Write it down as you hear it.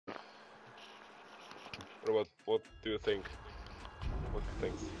Or what do you think? What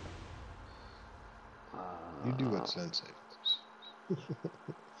thinks? You do what Sensei does.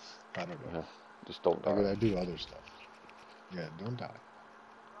 I don't know. Yeah, just don't die. I mean, I do other stuff. Yeah, don't die.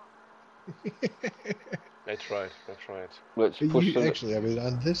 I tried. Let's push the... Actually, I mean,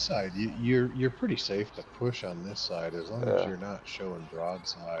 on this side, you're pretty safe to push on this side as long as you're not showing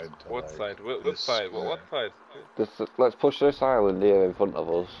broadside to What like side? Which this side? square. What side? Let's push this island here in front of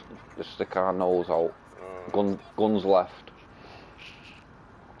us. Just stick our nose out. Guns left.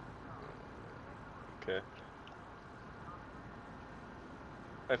 Okay.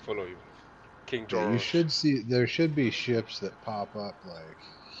 I follow you. King Yeah, George. you should see, there should be ships that pop up like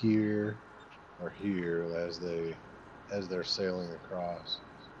here or here as they're sailing across.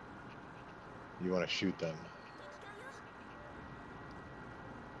 You want to shoot them.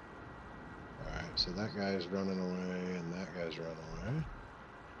 Alright, so that guy's running away and that guy's running away.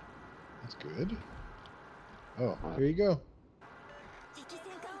 That's good. Oh, here you go.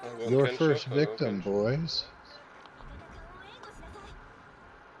 Your first victim, boys.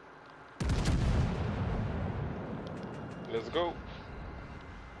 Let's go.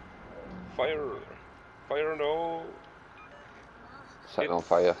 Fire. Fire no. Set them on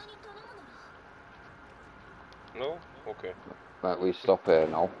fire. No? Okay. Right, we stop here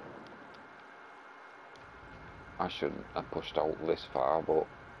now. I shouldn't have pushed out this far, but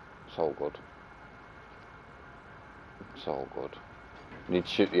it's all good. It's all good. Need to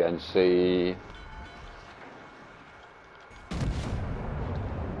shoot the NC.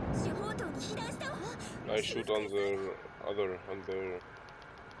 I shoot on the other,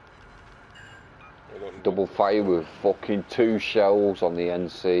 Double fire with fucking 2 shells on the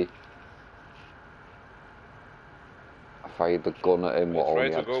NC. I fired the gun at him, but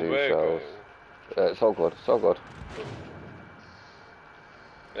only had 2 shells. It's all good, it's all good.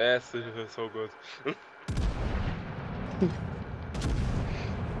 Yes, it's so good.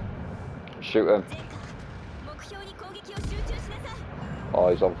 Shoot him. Oh,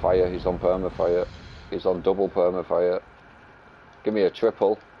 he's on fire, he's on perma-fire. He's on double perma-fire. Give me a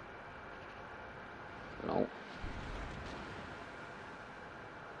triple. No.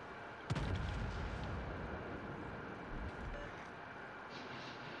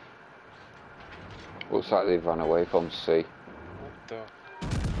 Looks like they've run away from C. What the?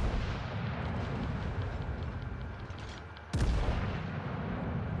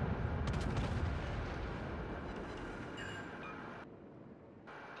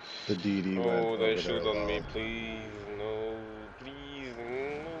 The DD went Oh, they over shoot there on me, alone. please. No, please,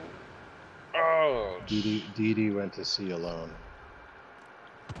 no. Oh. DD went to sea alone.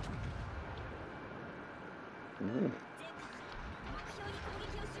 Mm.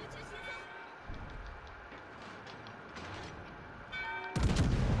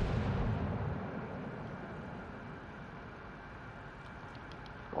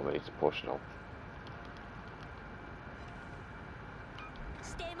 Oh, we need to push now.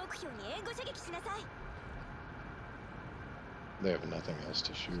 They have nothing else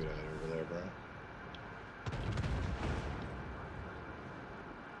to shoot at over there, bro.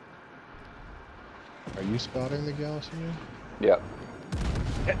 Are you spotting the Galaxian? Yep.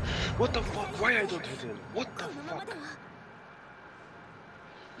 What the fuck? Why I don't hit him? What the fuck?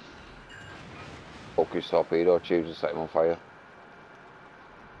 Focus torpedo, choose and set him on fire.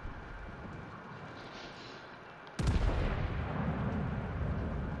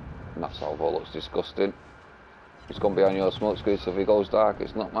 And that salvo looks disgusting. He's gone behind your smoke screen, so if he goes dark,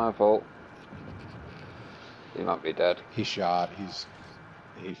 it's not my fault. He might be dead. He shot.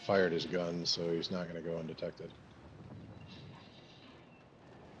 He fired his gun, so he's not going to go undetected.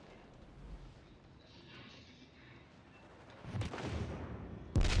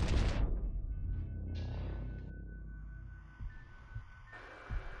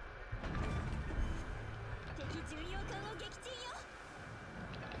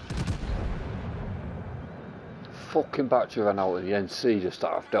 Fucking battery ran out of the NC just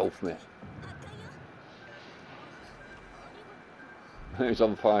out of Delph me. He's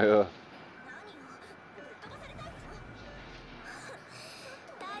on fire.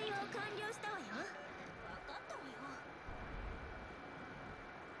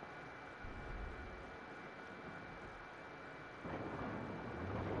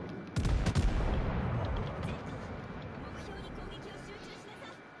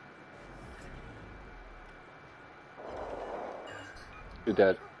 You're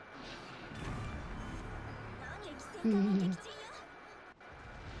dead.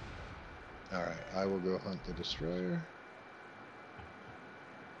 Alright, I will go hunt the destroyer.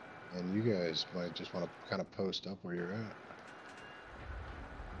 And you guys might just want to kind of post up where you're at.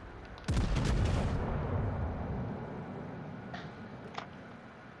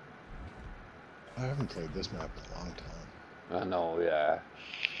 haven't played this map in a long time. I know, yeah.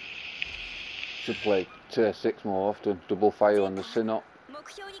 Should play tier 6 more often. Double fire on the synop.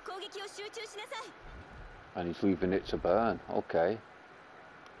 And he's leaving it to burn. Okay.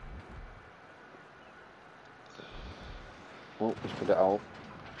 Oh, let's put it out.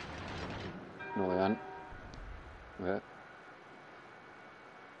 No, he ain't. Yeah.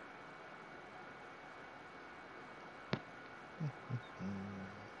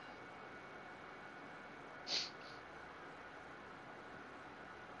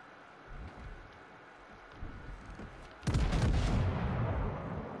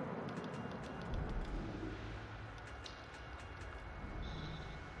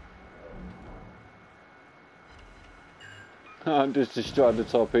 I just destroyed the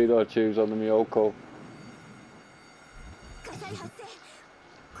torpedo tubes on the Miyoko.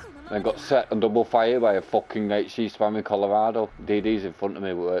 I got set on double fire by a fucking HC spamming Colorado. DD's in front of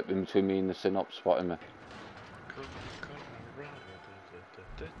me, but in between me and the synop spotting me.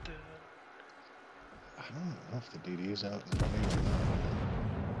 I don't know if the DD's out and running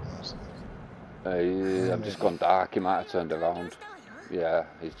or not. I've just gone dark, he might have turned around. Yeah,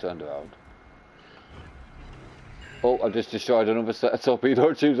 he's turned around. Oh, I just destroyed another set of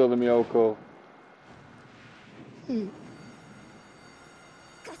torpedo tubes on the Miyoko.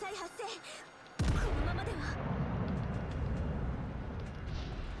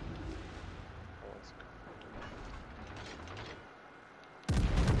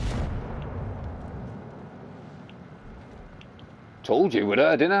 Told you we're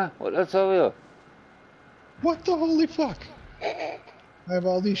there, didn't I? What did I tell you? What the holy fuck? I have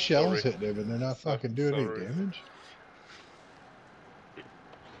all these shells hitting him and they're not fucking doing any damage?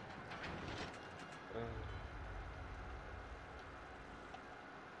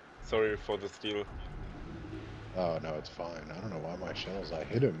 Sorry for the steal. Oh no, it's fine. I don't know why my shells, I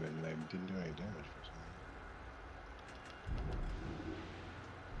hit him and they didn't do any damage for some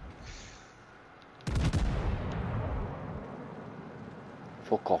reason.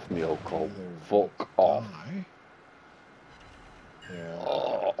 Fuck off, Miyoko. Fuck off. Yeah.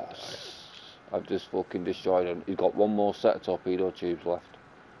 Oh, I've just fucking destroyed him. He's got one more set of torpedo tubes left.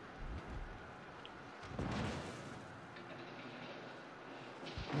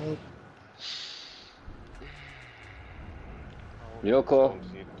 Nope. Miyoko,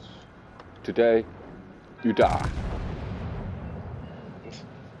 today you die.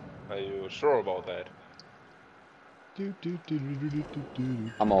 Are you sure about that?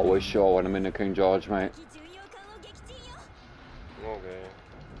 I'm always sure when I'm in the King George, mate. Okay.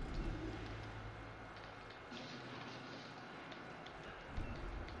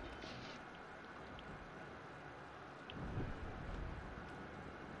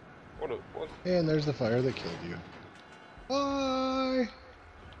 What? And there's the fire that killed you. Bye!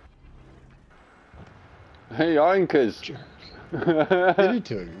 Hey, Yoinkers! Jerk. Did it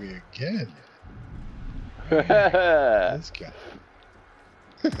to me again. This guy.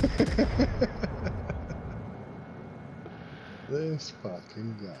 This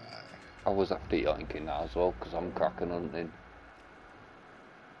fucking guy. I was after yoinking that as well, because I'm cracking hunting.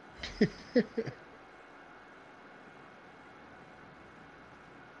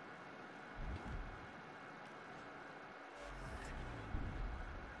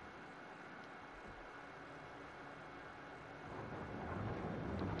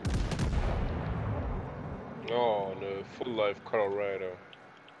 Oh, no, full life Colorado.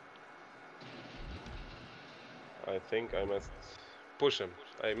 I think I must push him.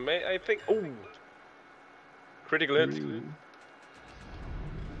 I think. Oh! Critical hit.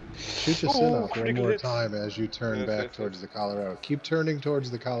 Shoot the Synop one more time as you turn back towards the Colorado. Keep turning towards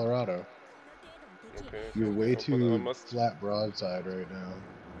the Colorado. Okay. You're way too flat broadside right now.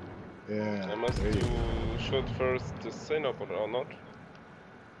 Yeah. I must shoot first the Synop or not?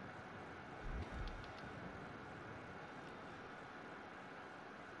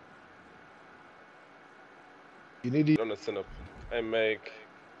 You need to. On the Synop. I make.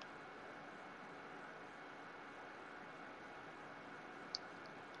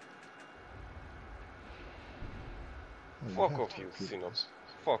 Fuck off you, Synop.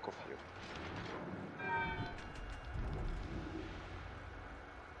 Fuck off you.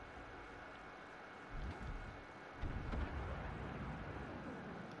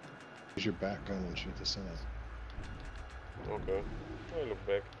 Use your back gun and shoot the Synop. Okay. I look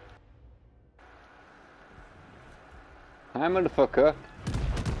back. Hi, motherfucker.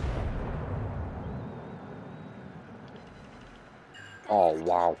 Oh,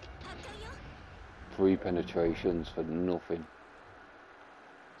 wow. 3 penetrations for nothing.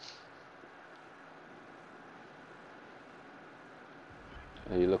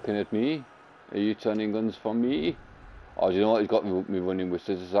 Are you looking at me? Are you turning guns for me? Oh, do you know what? He's got me running with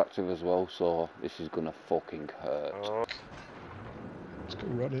scissors active as well, so this is gonna fucking hurt. Let's go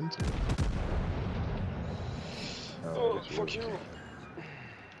run into it. Oh, I guess fuck really you. can't.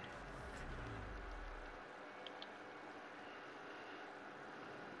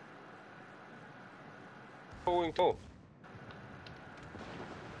 Going to. No,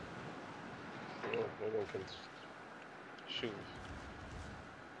 maybe I can shoot.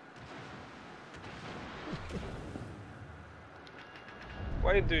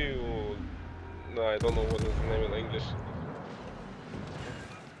 Why do you... No, I don't know what is the name in English.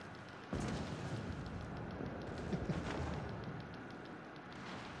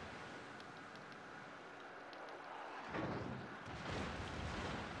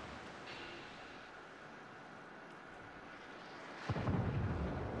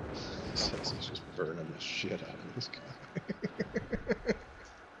 He's just burning the shit out of this guy.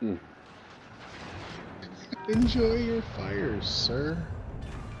 Enjoy your fires, sir.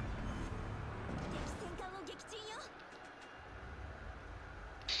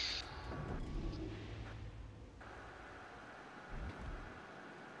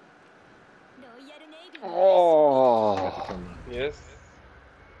 Oh, Yes.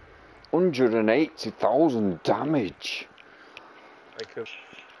 180,000 damage. I could...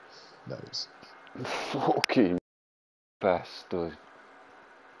 Nice. Fucking bastard.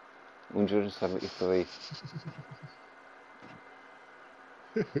 173.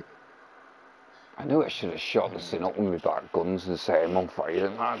 I knew I should have shot this thing up with my back guns and set him on fire,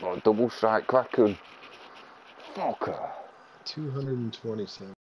 and I got a double strike Kraken. Fucker. 227.